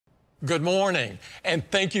Good morning, and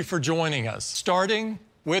thank you for joining us. Starting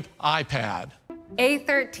with iPad.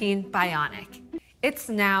 A13 Bionic. It's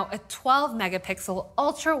now a 12-megapixel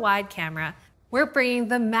ultra-wide camera. We're bringing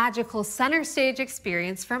the magical center stage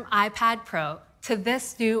experience from iPad Pro to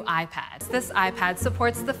this new iPad. This iPad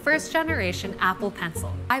supports the first-generation Apple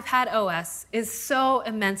Pencil. iPad OS is so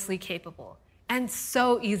immensely capable and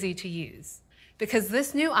so easy to use because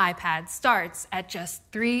this new iPad starts at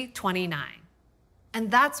just $329. And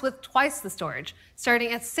that's with twice the storage,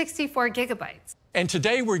 starting at 64 gigabytes. And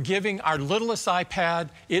today we're giving our littlest iPad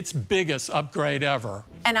its biggest upgrade ever.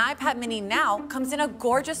 An iPad mini now comes in a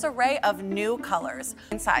gorgeous array of new colors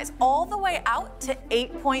in size, all the way out to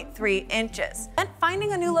 8.3 inches. And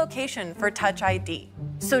finding a new location for Touch ID.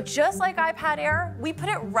 So just like iPad Air, we put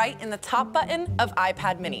it right in the top button of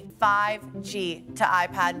iPad mini. 5G to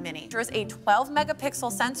iPad mini. There's a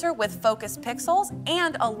 12-megapixel sensor with focused pixels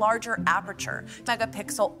and a larger aperture.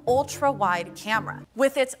 Megapixel ultra-wide camera.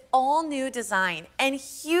 With its all-new design and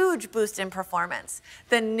huge boost in performance,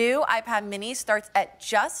 the new iPad mini starts at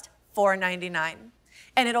just $499.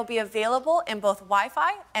 And it'll be available in both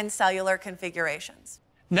Wi-Fi and cellular configurations.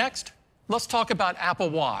 Next, let's talk about Apple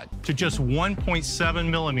Watch. To just 1.7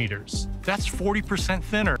 millimeters. That's 40%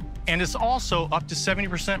 thinner. And it's also up to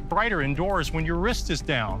 70% brighter indoors when your wrist is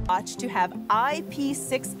down. Watch to have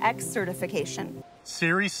IP6X certification.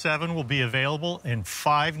 Series 7 will be available in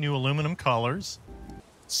 5 new aluminum colors.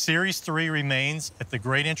 Series 3 remains at the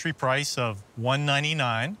great entry price of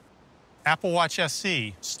 $199. Apple Watch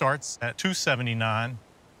SE starts at $279.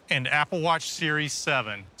 And Apple Watch Series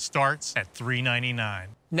 7 starts at $399.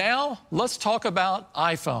 Now, let's talk about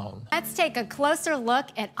iPhone. Let's take a closer look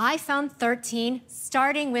at iPhone 13,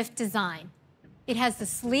 starting with design. It has the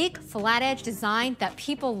sleek, flat-edge design that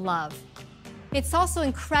people love. It's also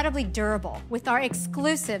incredibly durable with our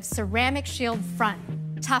exclusive ceramic shield front,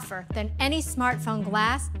 tougher than any smartphone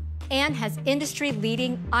glass, and has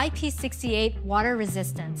industry-leading IP68 water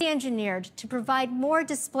resistance. Engineered to provide more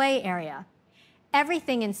display area.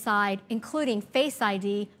 Everything inside, including Face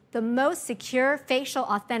ID, the most secure facial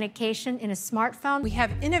authentication in a smartphone. We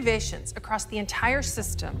have innovations across the entire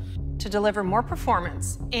system to deliver more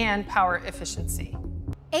performance and power efficiency.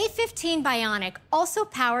 A15 Bionic also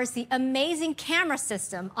powers the amazing camera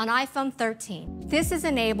system on iPhone 13. This is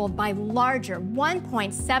enabled by larger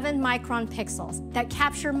 1.7 micron pixels that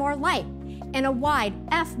capture more light and a wide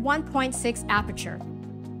f1.6 aperture.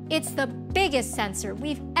 It's the biggest sensor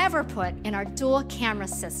we've ever put in our dual camera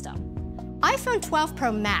system. iPhone 12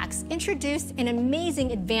 Pro Max introduced an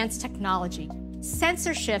amazing advanced technology,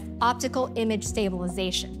 sensor shift optical image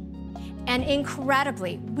stabilization. And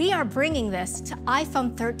incredibly, we are bringing this to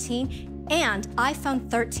iPhone 13 and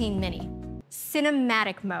iPhone 13 mini.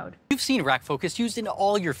 Cinematic mode. You've seen rack focus used in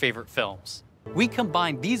all your favorite films. We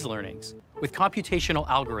combine these learnings with computational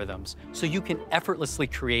algorithms so you can effortlessly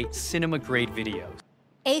create cinema-grade videos.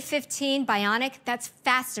 A15 Bionic that's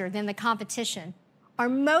faster than the competition. Our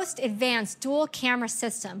most advanced dual camera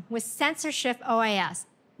system with sensor shift OIS,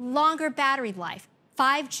 longer battery life,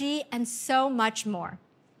 5G, and so much more.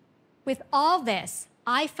 With all this,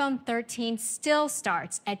 iPhone 13 still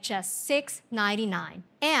starts at just $699.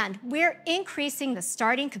 And we're increasing the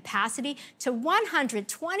starting capacity to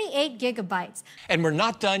 128 gigabytes. And we're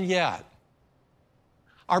not done yet.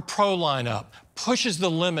 Our Pro lineup pushes the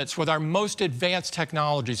limits with our most advanced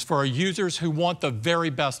technologies for our users who want the very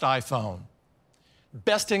best iPhone.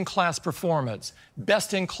 Best-in-class performance,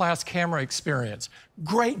 best-in-class camera experience,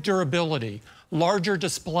 great durability, larger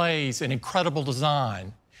displays, and incredible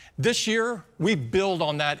design. This year, we build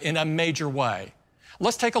on that in a major way.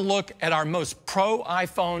 Let's take a look at our most pro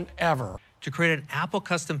iPhone ever. To create an Apple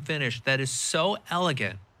custom finish that is so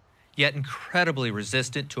elegant, yet incredibly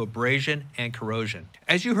resistant to abrasion and corrosion.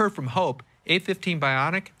 As you heard from Hope, A15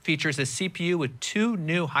 Bionic features a CPU with 2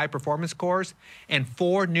 new high-performance cores and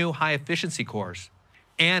 4 new high-efficiency cores,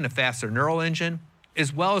 and a faster neural engine,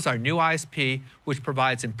 as well as our new ISP, which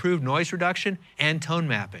provides improved noise reduction and tone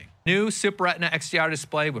mapping. New Super Retina XDR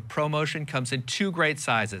display with ProMotion comes in 2 great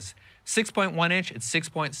sizes, 6.1-inch and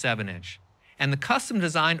 6.7-inch. And the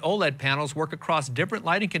custom-designed OLED panels work across different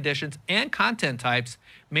lighting conditions and content types,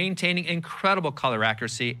 maintaining incredible color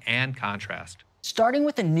accuracy and contrast. Starting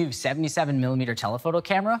with a new 77mm telephoto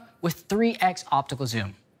camera with 3x optical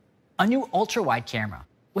zoom, a new ultra-wide camera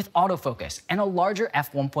with autofocus and a larger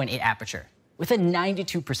f1.8 aperture with a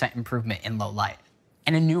 92% improvement in low light,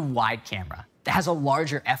 and a new wide camera that has a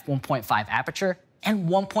larger f1.5 aperture and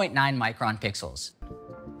 1.9 micron pixels.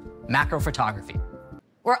 Macro photography.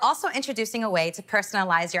 We're also introducing a way to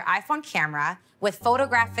personalize your iPhone camera with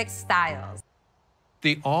photographic styles.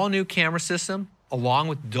 The all-new camera system along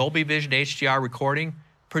with Dolby Vision HDR recording,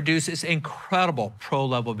 produces incredible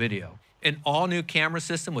pro-level video. An all-new camera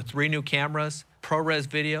system with 3 new cameras, ProRes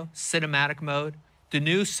video, cinematic mode, the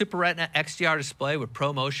new Super Retina XDR display with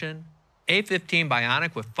ProMotion, A15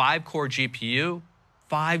 Bionic with 5-core GPU,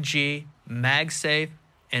 5G, MagSafe,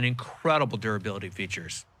 and incredible durability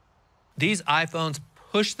features. These iPhones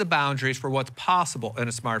push the boundaries for what's possible in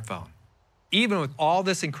a smartphone. Even with all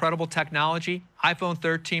this incredible technology, iPhone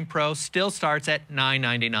 13 Pro still starts at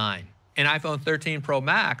 $999, and iPhone 13 Pro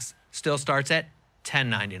Max still starts at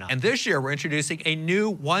 $1099. And this year, we're introducing a new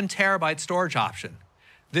 1 terabyte storage option.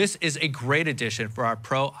 This is a great addition for our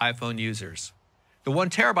Pro iPhone users. The 1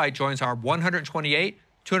 terabyte joins our 128,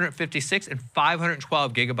 256, and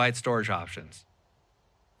 512 gigabyte storage options.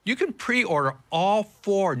 You can pre-order all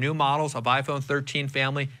 4 new models of iPhone 13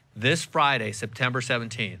 family this Friday, September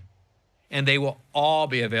 17th, and they will all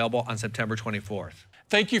be available on September 24th.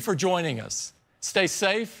 Thank you for joining us. Stay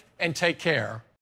safe and take care.